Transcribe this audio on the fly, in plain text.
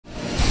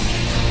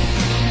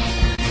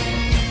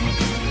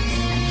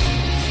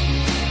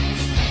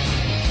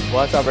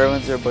What's up everyone,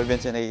 it's your boy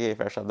Vincent aka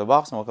Fresh Out the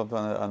Box and welcome to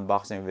another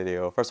unboxing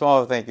video. First of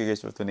all, thank you guys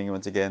for tuning in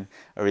once again.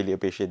 I really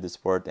appreciate the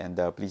support and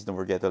please don't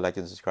forget to like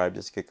and subscribe.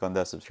 Just click on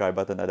the subscribe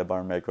button at the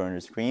bottom right corner of your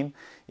screen.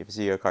 If you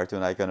see a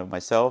cartoon icon of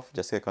myself,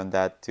 just click on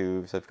that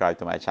to subscribe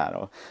to my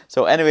channel.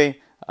 So anyway,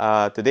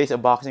 today's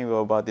unboxing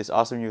will about this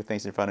awesome new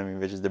things in front of me,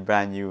 which is the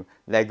brand new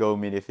Lego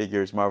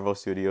Minifigures Marvel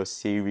Studios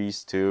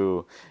Series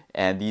 2.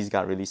 And these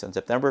got released on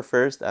September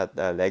 1st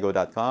at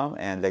lego.com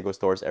and Lego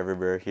stores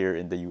everywhere here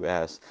in the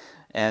US.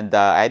 And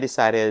I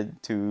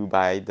decided to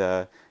buy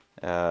the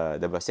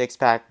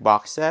 6-pack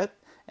box set,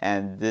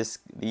 and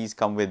these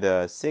come with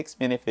 6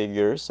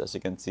 minifigures, as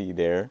you can see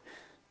there.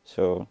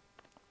 So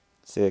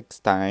 6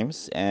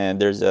 times,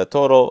 and there's a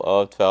total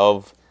of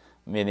 12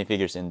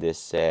 minifigures in this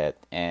set.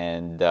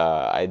 And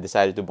I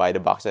decided to buy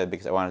the box set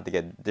because I wanted to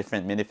get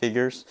different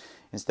minifigures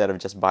instead of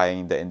just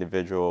buying the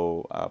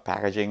individual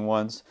packaging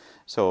ones.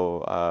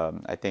 So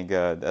I think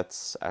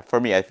that's for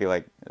me. I feel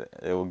like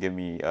it will give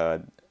me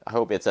I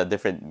hope it's a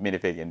different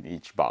minifig in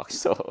each box.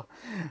 So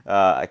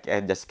I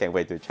just can't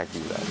wait to check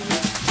these out.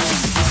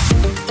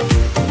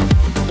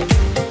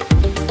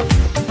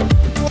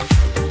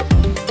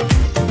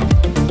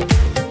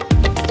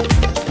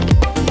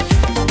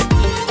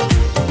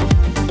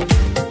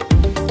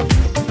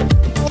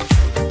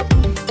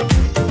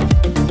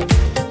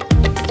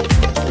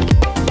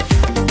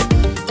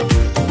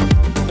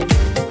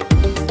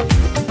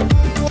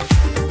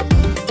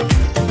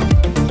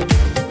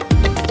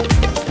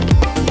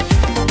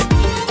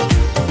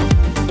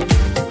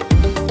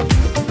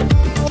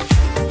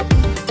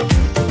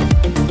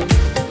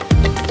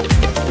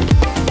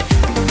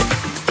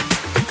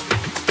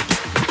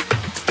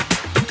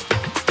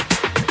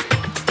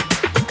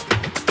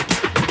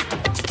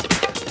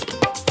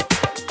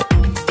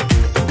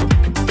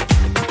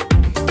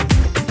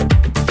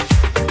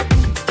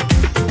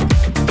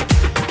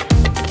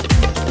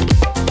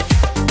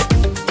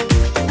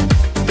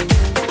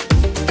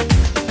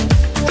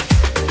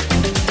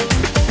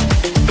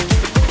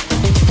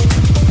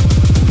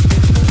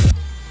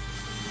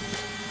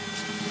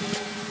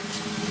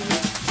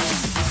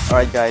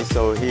 Alright guys,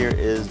 so here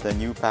is the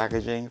new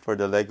packaging for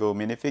the Lego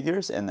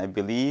minifigures, and I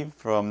believe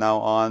from now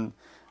on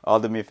all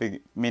the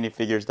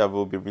minifigures that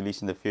will be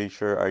released in the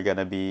future are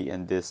gonna be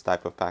in this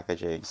type of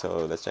packaging.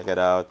 So let's check it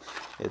out.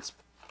 It's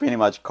pretty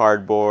much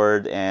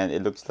cardboard and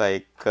it looks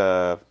like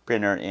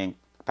printer ink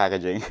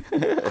packaging.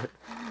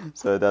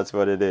 So that's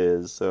what it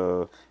is.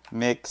 So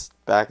mixed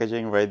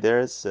packaging right there,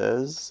 it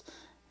says,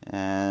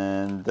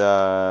 and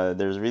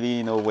there's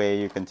really no way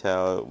you can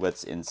tell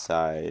what's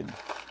inside.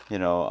 You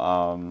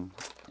know,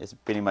 it's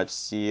pretty much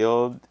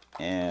sealed,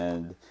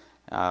 and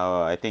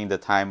I think the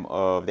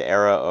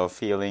era of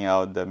feeling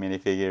out the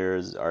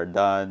minifigures are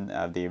done.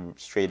 They've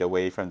strayed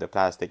away from the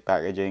plastic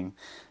packaging,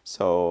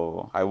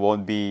 so I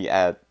won't be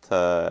at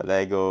the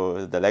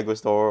Lego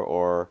store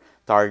or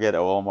Target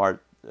or Walmart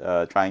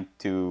trying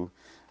to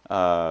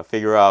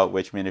figure out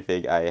which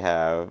minifig I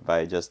have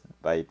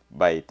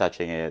by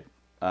touching it,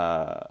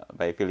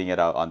 by feeling it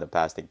out on the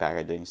plastic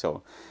packaging.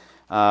 So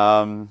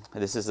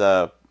this is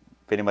a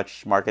pretty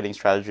much marketing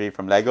strategy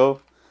from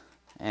Lego,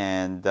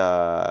 and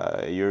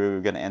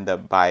you're gonna end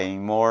up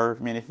buying more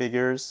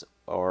minifigures,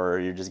 or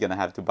you're just gonna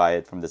have to buy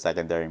it from the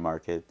secondary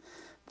market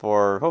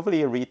for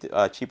hopefully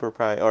a cheaper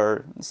price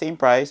or same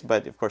price,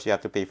 but of course you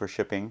have to pay for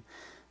shipping,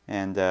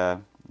 and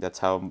that's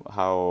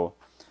how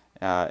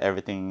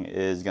everything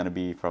is gonna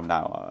be from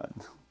now on.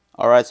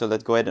 Alright, so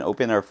let's go ahead and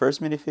open our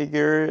first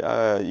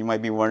minifigure. You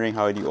might be wondering,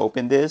 how do you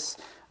open this?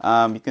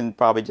 You can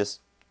probably just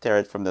tear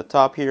it from the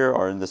top here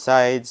or on the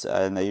sides,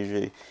 and I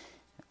usually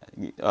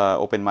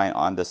open mine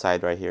on the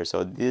side right here.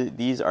 So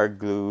these are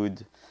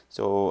glued,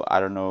 so I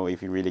don't know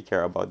if you really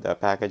care about the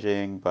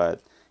packaging,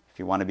 but if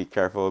you want to be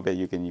careful a bit,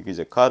 you can use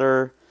a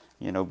cutter,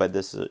 you know, but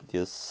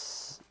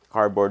this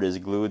cardboard is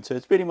glued, so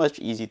it's pretty much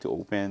easy to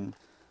open.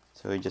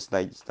 So you just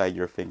slide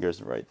your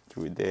fingers right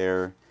through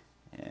there,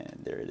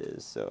 and there it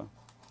is. So,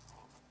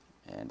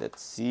 and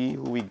let's see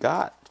who we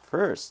got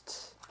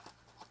first.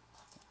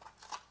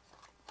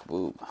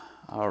 Boom.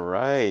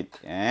 Alright,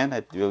 and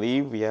I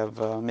believe we have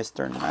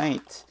Mr.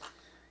 Knight.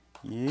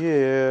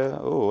 Yeah.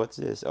 Oh, what's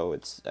this? Oh,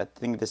 I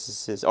think this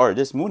is his, or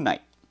this Moon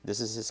Knight. This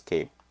is his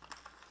cape.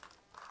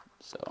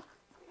 So,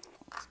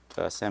 let's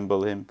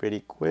assemble him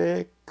pretty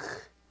quick.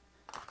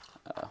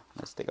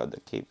 Let's take out the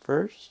cape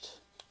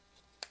first.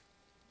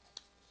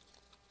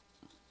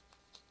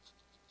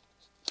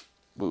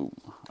 Boom.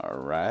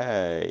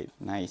 Alright,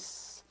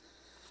 nice.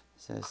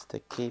 This is the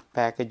cape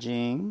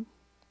packaging.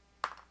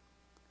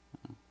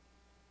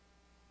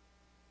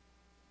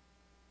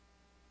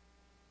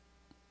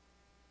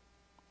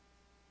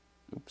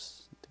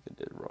 Oops, I think I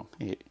did it wrong.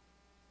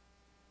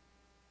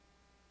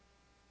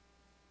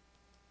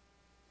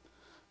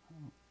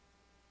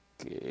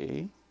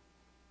 Okay.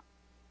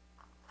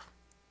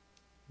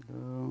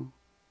 Go.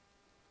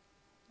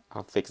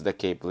 I'll fix the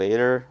cape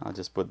later. I'll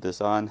just put this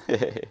on.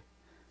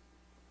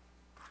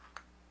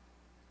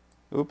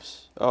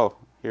 Oops. Oh,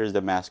 here's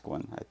the mask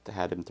one. I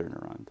had him turn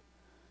around.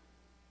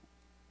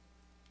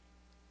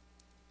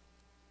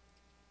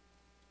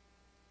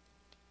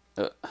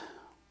 Uh,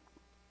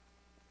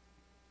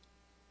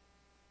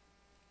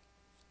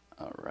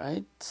 all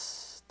right,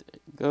 there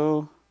you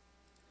go.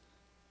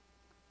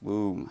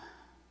 Boom.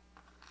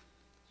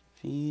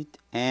 Feet,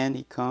 and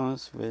he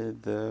comes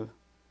with the.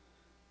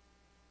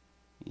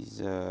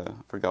 He's I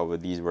forgot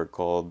what these were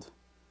called.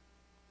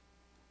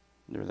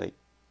 They're like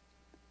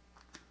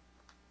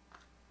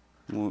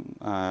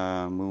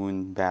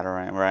moon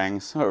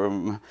batarangs or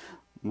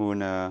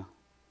moon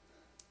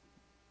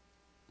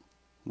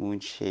moon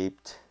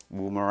shaped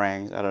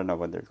boomerangs. I don't know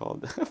what they're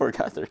called. I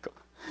forgot they're called.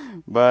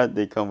 But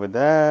they come with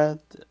that.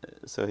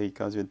 So he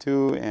comes with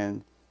two,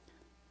 and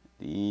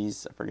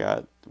these I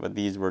forgot what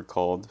these were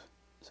called.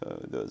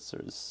 So those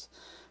are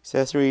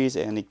accessories,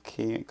 and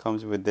it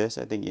comes with this.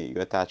 I think you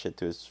attach it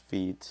to his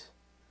feet.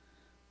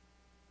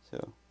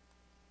 So,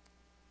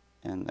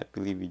 and I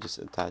believe you just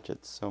attach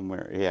it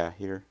somewhere. Yeah,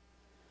 here.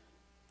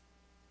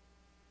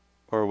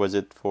 Or was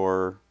it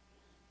for?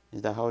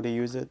 Is that how they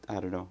use it? I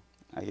don't know.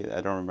 I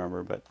don't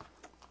remember, but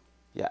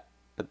yeah.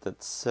 But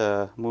that's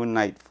Moon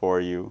Knight for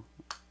you.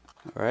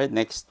 All right.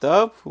 Next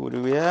up, who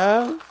do we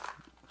have?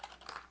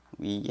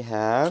 We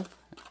have,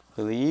 I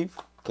believe,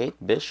 Kate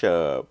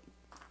Bishop.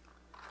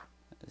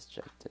 Let's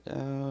check it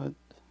out.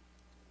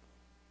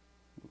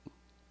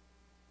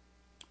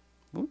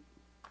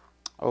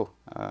 Oh,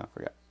 I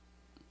forgot.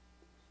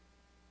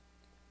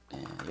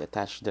 And you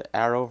attach the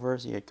arrow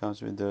first. Here it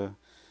comes with the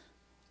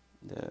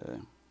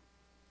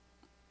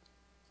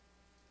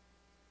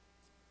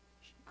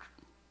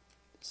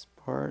this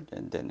part,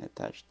 and then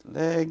attach the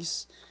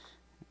legs.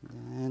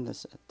 And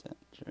let's attach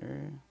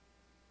her.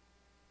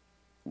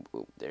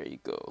 Boop, there you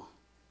go.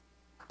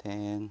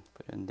 Then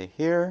put in the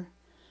here,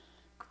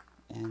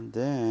 and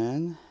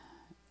then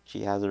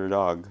she has her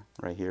dog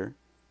right here.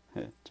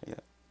 Check it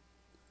out.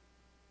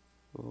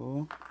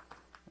 Oh,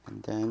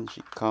 and then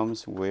she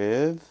comes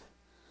with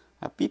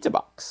a pizza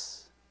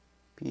box.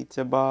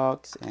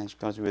 And she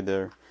comes with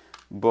her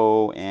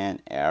bow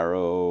and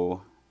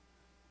arrow.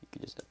 You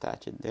can just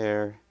attach it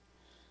there,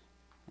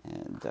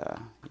 and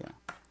yeah.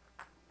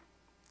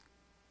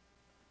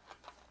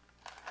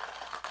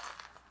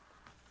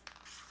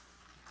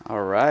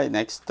 All right,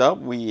 next up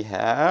we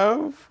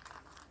have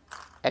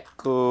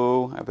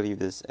Echo. I believe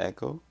this is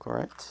Echo,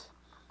 correct?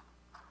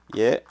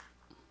 Yeah.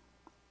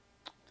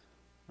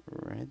 All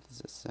right,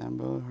 let's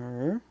assemble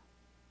her.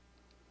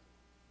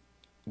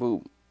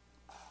 Boom.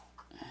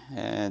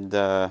 And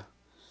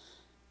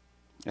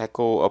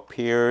Echo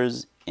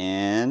appears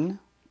in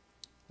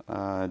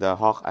the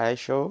Hawkeye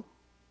show.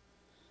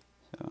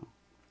 So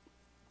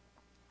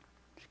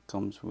she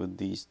comes with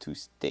these two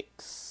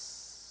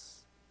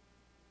sticks.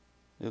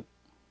 Oop.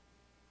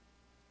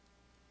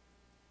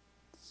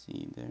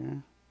 See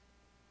there.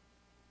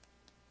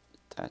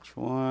 Attach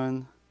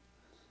one.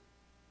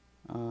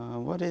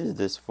 What is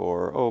this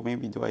for? Oh,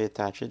 maybe do I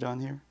attach it on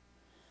here?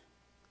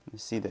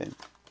 Let's see that.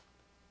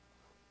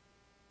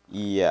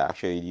 Yeah,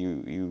 actually,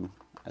 you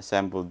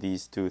assemble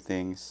these two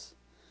things.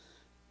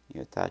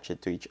 You attach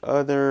it to each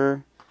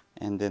other,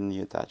 and then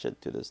you attach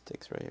it to the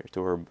sticks right here,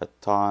 to her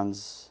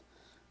batons.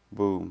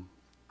 Boom.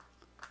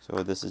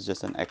 So this is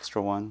just an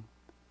extra one.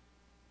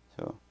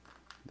 So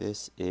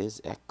this is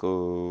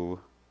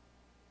Echo.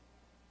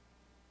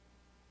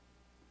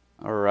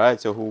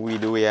 Alright, so who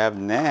do we have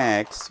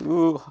next?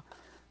 Ooh.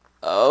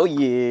 Oh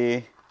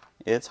yeah,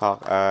 it's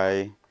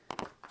Hawkeye.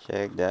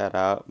 Check that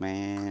out,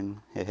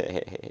 man.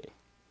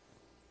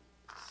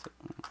 So,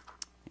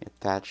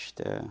 attach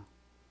the,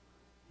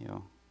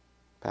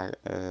 pack,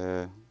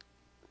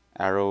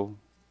 arrow.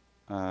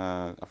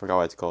 I forgot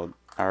what it's called.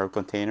 Arrow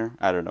container.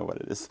 I don't know what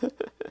it is.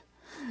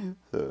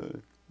 So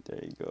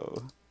there you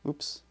go.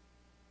 Oops.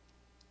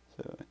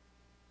 So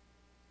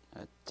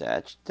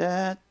attach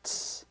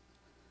that.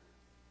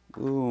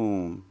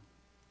 Boom.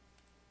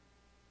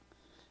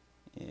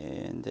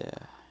 And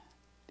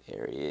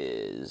there he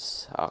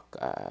is,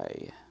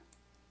 Hawkeye.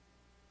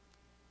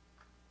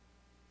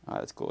 Oh,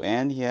 that's cool.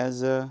 And he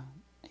has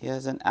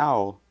an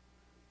owl.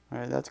 All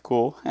right, that's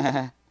cool.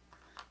 And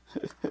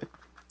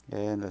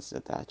let's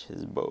attach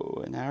his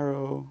bow and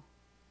arrow.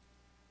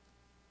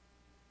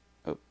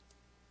 Oh,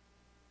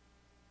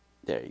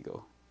 there you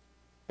go.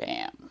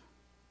 Bam.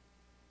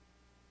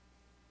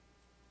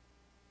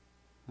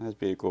 That's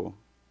pretty cool.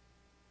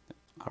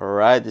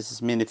 Alright, this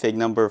is minifig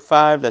number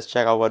 5. Let's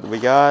check out what we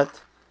got.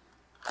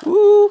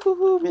 Woo,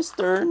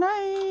 Mr.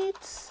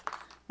 Knight.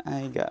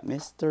 I got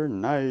Mr.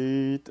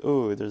 Knight.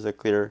 Oh, there's a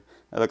clear.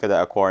 Look at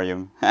the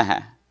aquarium.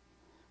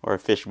 Or a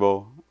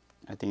fishbowl.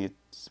 I think it's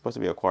supposed to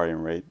be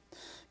aquarium, right?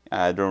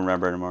 I don't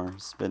remember anymore.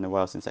 It's been a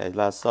while since I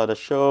last saw the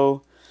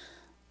show.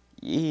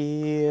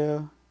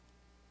 Yeah.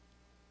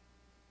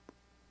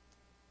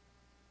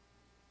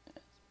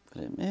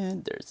 Put him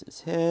in. There's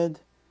his head.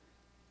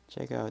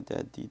 Check out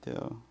that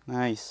detail.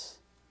 Nice.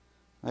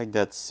 Like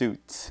that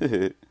suit.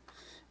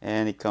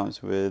 And it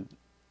comes with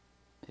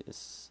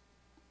his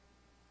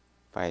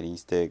fighting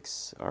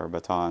sticks or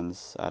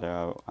batons. I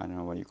don't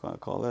know what you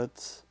call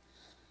it.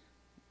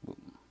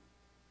 Boom.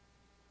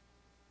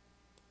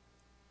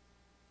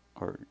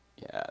 Or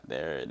yeah,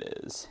 there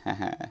it is.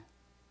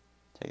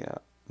 Check it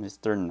out,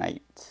 Mr.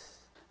 Knight.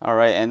 All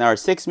right, and our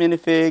sixth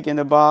minifig in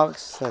the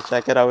box.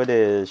 Check it out. It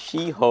is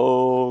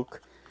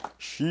She-Hulk.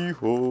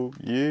 She-Hulk,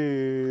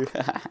 yeah.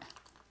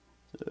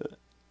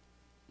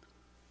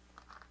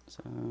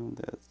 So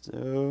that's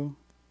so.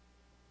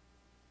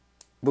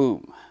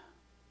 Boom.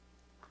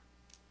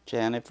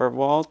 Jennifer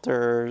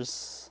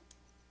Walters.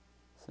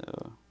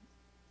 So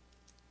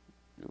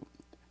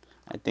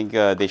I think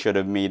they should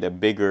have made a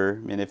bigger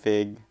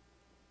minifig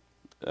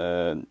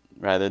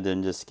rather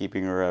than just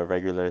keeping her a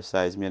regular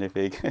size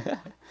minifig.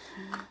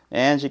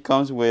 And she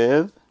comes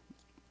with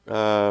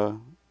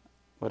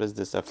what is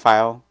this? A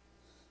file,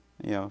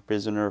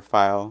 prisoner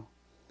file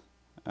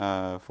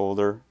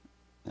folder,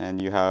 and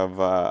you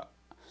have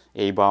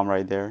A-Bomb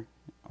right there,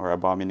 or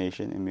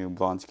Abomination, Emil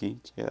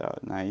Blonsky. Check it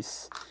out,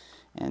 nice.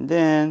 And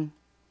then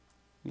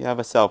you have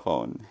a cell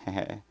phone,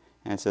 and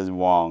it says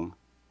Wong.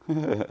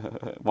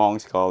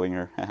 Wong's calling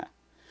her.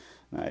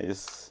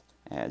 Nice.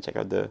 And check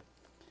out the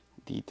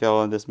detail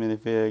on this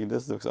minifig.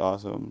 This looks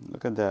awesome.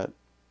 Look at that.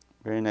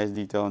 Very nice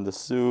detail on the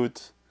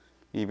suit.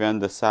 Even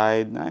the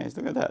side. Nice.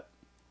 Look at that.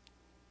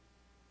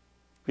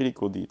 Pretty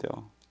cool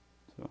detail.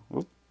 So,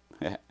 whoop.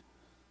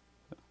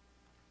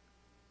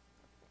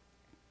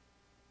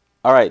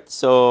 Alright,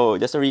 so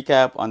just a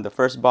recap on the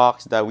first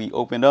box that we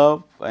opened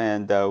up.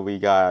 And we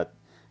got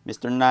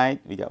Mr.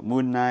 Knight, we got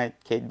Moon Knight,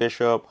 Kate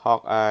Bishop,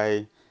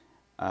 Hawkeye,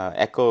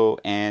 Echo,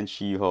 and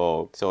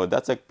She-Hulk. So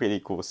that's a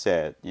pretty cool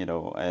set,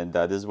 and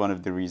this is one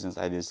of the reasons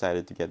I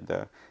decided to get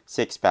the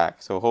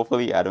 6-pack. So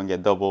hopefully I don't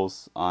get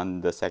doubles on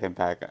the second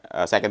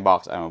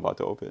box I'm about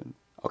to open.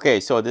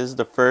 Okay, so this is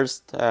the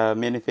first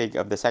minifig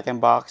of the second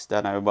box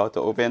that I'm about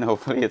to open.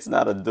 Hopefully it's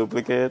not a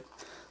duplicate.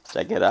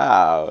 Check it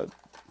out.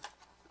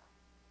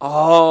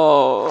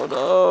 Oh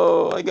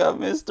no, I got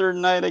Mr.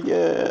 Knight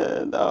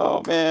again.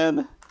 Oh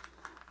man,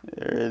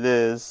 there it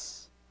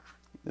is,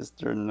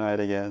 Mr. Knight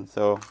again.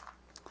 So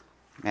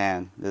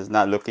man, this is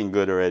not looking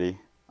good already.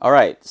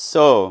 Alright,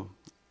 so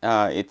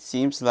it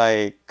seems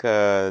like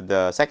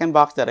the second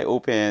box that I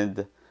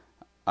opened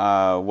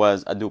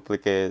was a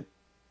duplicate,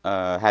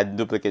 had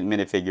duplicate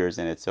minifigures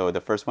in it. So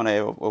the first one I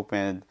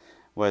opened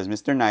was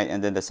Mr. Knight,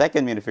 and then the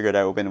second minifigure that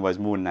I opened was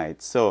Moon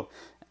Knight. So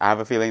I have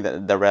a feeling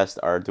that the rest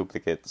are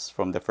duplicates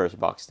from the first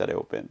box that I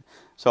opened.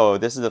 So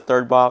this is the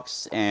third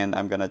box, and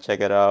I'm gonna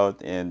check it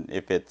out, and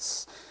if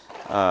it's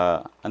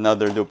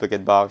another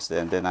duplicate box,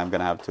 then I'm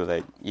gonna have to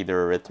like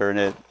either return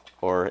it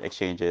or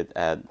exchange it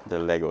at the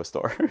Lego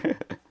store.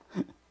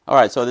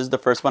 Alright, so this is the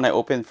first one I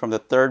opened from the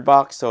third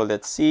box, so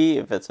let's see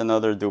if it's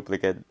another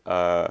duplicate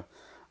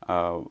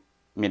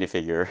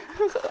minifigure.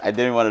 I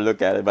didn't want to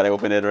look at it, but I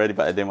opened it already,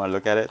 but I didn't want to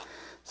look at it.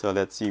 So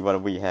let's see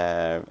what we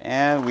have.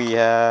 And we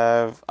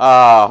have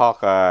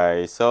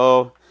Hawkeye.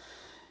 So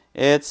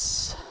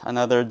it's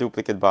another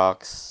duplicate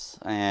box,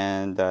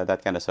 and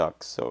that kind of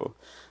sucks. So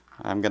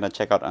I'm gonna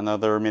check out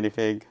another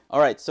minifig.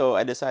 Alright, so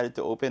I decided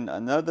to open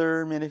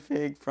another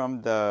minifig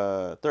from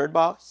the third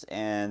box,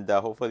 and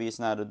hopefully it's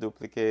not a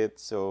duplicate.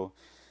 So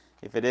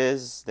if it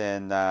is,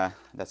 then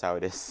that's how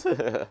it is.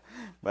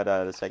 But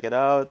let's check it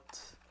out.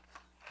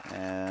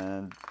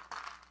 And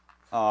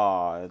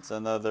it's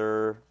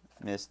another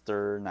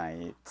Mr.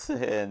 Knight.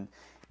 And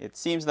it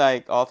seems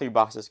like all three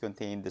boxes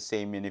contain the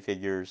same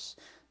minifigures.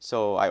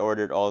 So I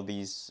ordered all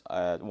these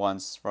at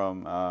once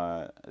from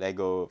the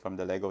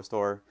Lego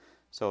store.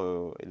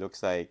 So it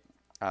looks like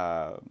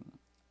if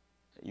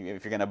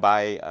you're gonna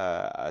buy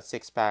a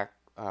 6-pack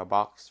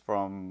box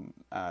from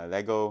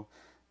Lego,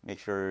 make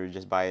sure you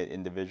just buy it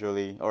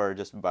individually, or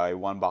just buy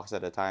one box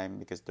at a time,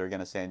 because they're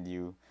gonna send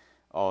you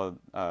all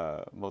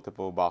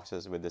multiple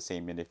boxes with the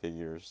same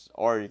minifigures,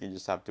 or you can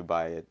just have to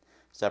buy it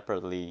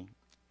separately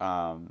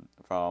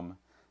from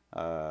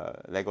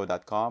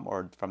Lego.com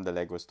or from the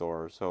Lego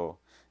store. So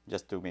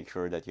just to make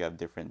sure that you have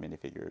different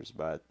minifigures,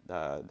 but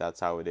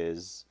that's how it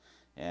is.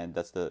 And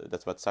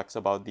that's what sucks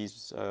about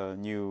these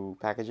new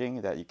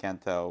packaging, that you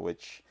can't tell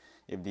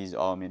if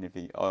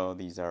all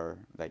these are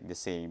like the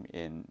same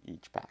in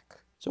each pack.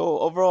 So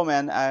overall,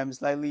 man, I'm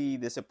slightly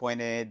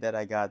disappointed that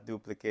I got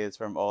duplicates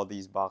from all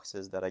these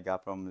boxes that I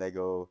got from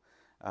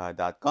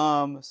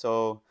Lego.com.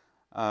 So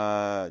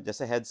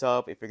just a heads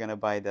up, if you're gonna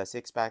buy the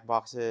 6-pack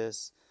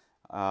boxes,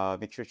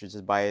 make sure to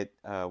just buy it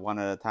one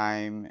at a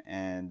time,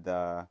 and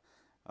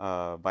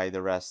buy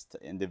the rest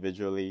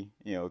individually.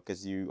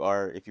 Because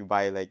if you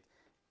buy like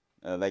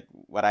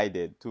what I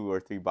did, 2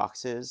 or 3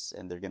 boxes,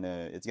 and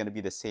it's gonna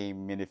be the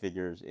same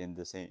minifigures in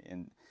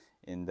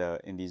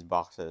these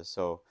boxes.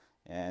 So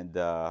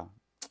you're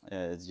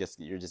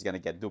just gonna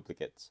get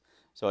duplicates.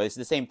 So it's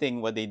the same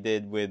thing what they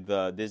did with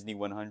Disney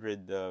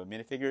 100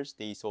 minifigures.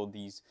 They sold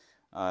these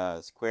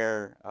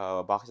square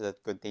boxes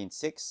that contain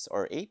 6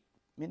 or 8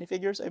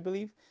 minifigures, I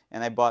believe,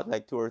 and I bought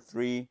like 2 or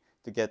 3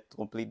 to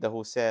complete the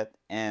whole set,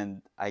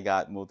 and I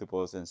got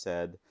multiples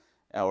instead,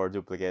 or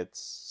duplicates.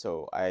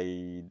 So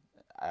I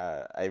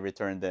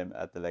returned them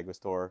at the Lego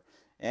store,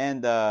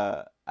 And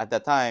at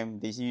that time,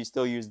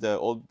 still use the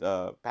old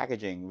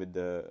packaging with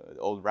the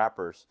old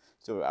wrappers.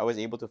 So I was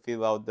able to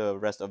fill out the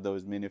rest of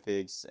those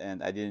minifigs,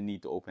 and I didn't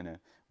need to open it.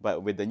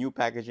 But with the new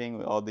packaging,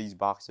 with all these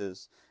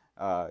boxes,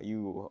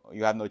 you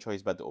have no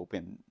choice but to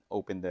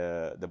open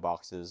the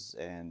boxes,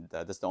 and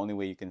that's the only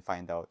way you can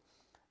find out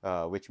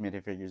which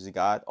minifigures you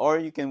got, or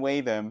you can weigh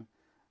them.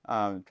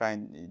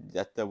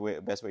 That's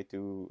the best way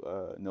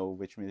to know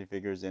which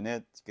minifigures in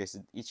it, because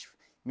each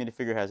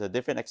minifigure has a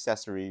different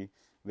accessory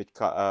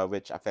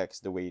which affects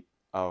the weight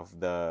of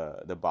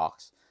the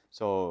box.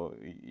 So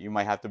you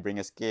might have to bring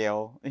a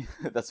scale.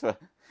 That's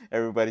what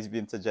everybody's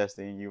been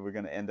suggesting. You were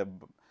gonna end up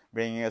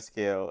bringing a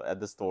scale at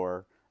the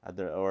store, at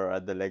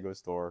the Lego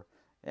store,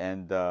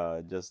 and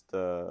just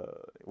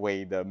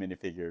weigh the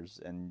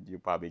minifigures, and you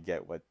probably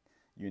get what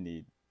you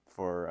need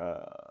for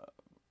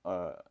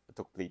to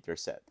complete your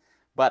set.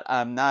 But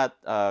I'm not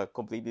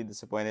completely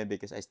disappointed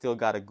because I still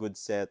got a good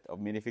set of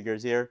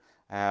minifigures here.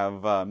 I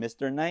have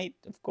Mr. Knight,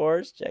 of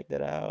course. Check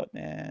that out,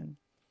 man.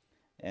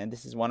 And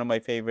this is one of my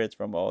favorites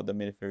from all the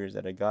minifigures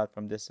that I got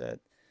from this set.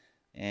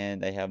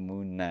 And I have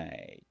Moon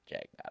Knight.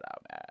 Check that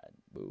out, man.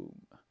 Boom.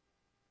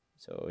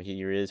 So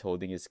here he is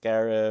holding his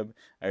scarab.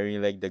 I really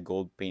like the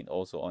gold paint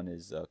also on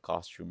his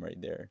costume right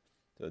there.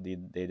 So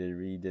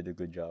really did a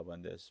good job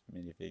on this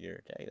minifigure.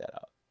 Check that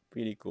out.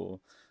 Pretty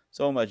cool.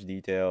 So much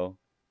detail.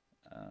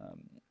 Um,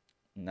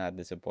 Not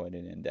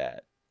disappointed in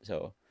that.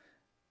 So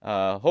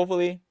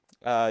hopefully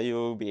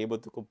you'll be able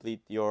to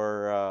complete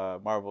your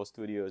Marvel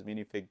Studios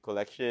minifig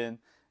collection.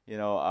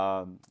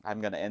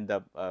 I'm gonna end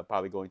up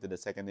probably going to the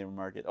secondary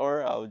market,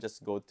 or I'll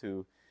just go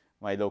to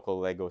my local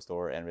Lego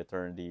store and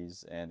return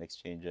these and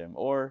exchange them.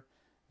 Or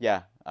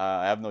yeah,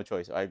 I have no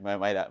choice. I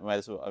might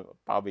as well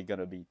probably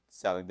gonna be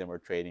selling them or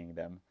trading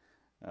them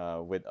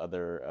with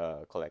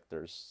other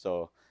collectors.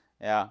 So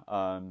yeah,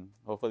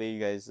 hopefully you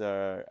guys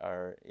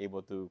are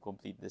able to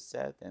complete this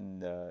set,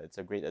 and it's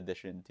a great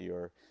addition to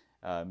your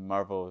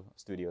Marvel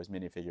Studios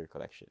minifigure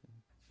collection.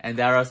 And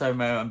that was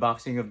my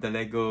unboxing of the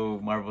Lego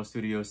Marvel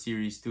Studios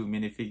Series 2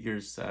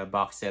 minifigures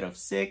box set of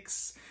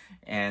 6.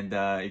 And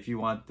if you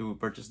want to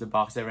purchase the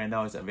box set right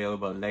now, it's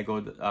available at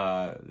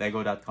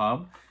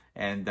lego.com.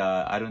 And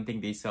I don't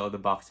think they sell the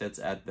box sets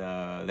at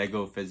the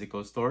Lego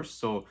physical stores.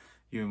 So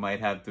you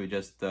might have to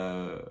just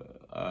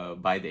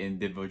buy the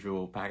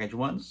individual package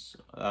ones,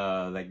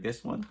 like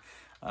this one,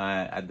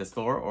 at the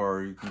store,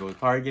 or you can go to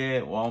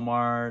Target,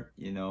 Walmart,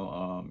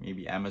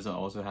 maybe Amazon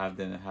also have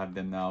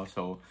them now.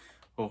 So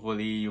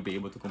hopefully you'll be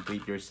able to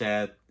complete your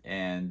set,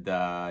 and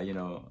I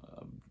know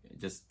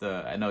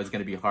it's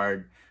gonna be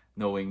hard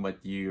knowing what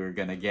you're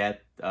gonna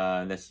get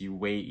unless you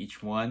weigh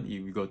each one.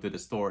 You go to the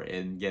store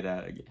and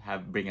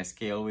bring a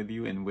scale with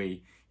you and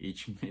weigh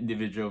each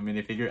individual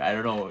minifigure. I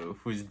don't know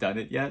who's done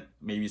it yet.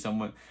 Maybe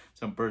some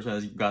person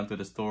has gone to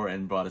the store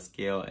and brought a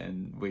scale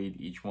and weighed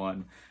each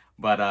one.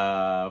 But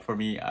for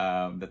me,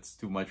 that's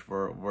too much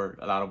work,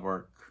 a lot of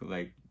work,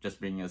 like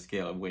just bringing a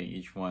scale and weighing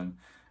each one,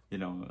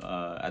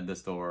 at the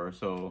store.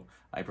 So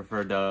I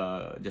prefer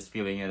just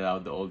feeling it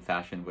out the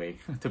old-fashioned way,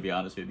 to be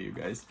honest with you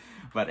guys.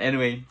 But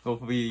anyway,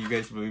 hopefully you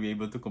guys will be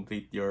able to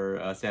complete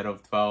your set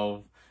of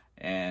 12,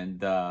 and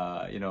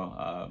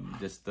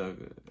this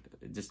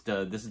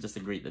is just a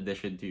great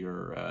addition to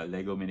your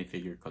Lego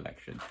minifigure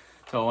collection.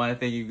 So I want to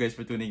thank you guys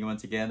for tuning in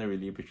once again. I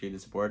really appreciate the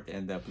support,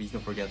 and please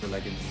don't forget to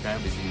like and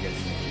subscribe. I'll see you guys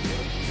in the next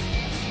video.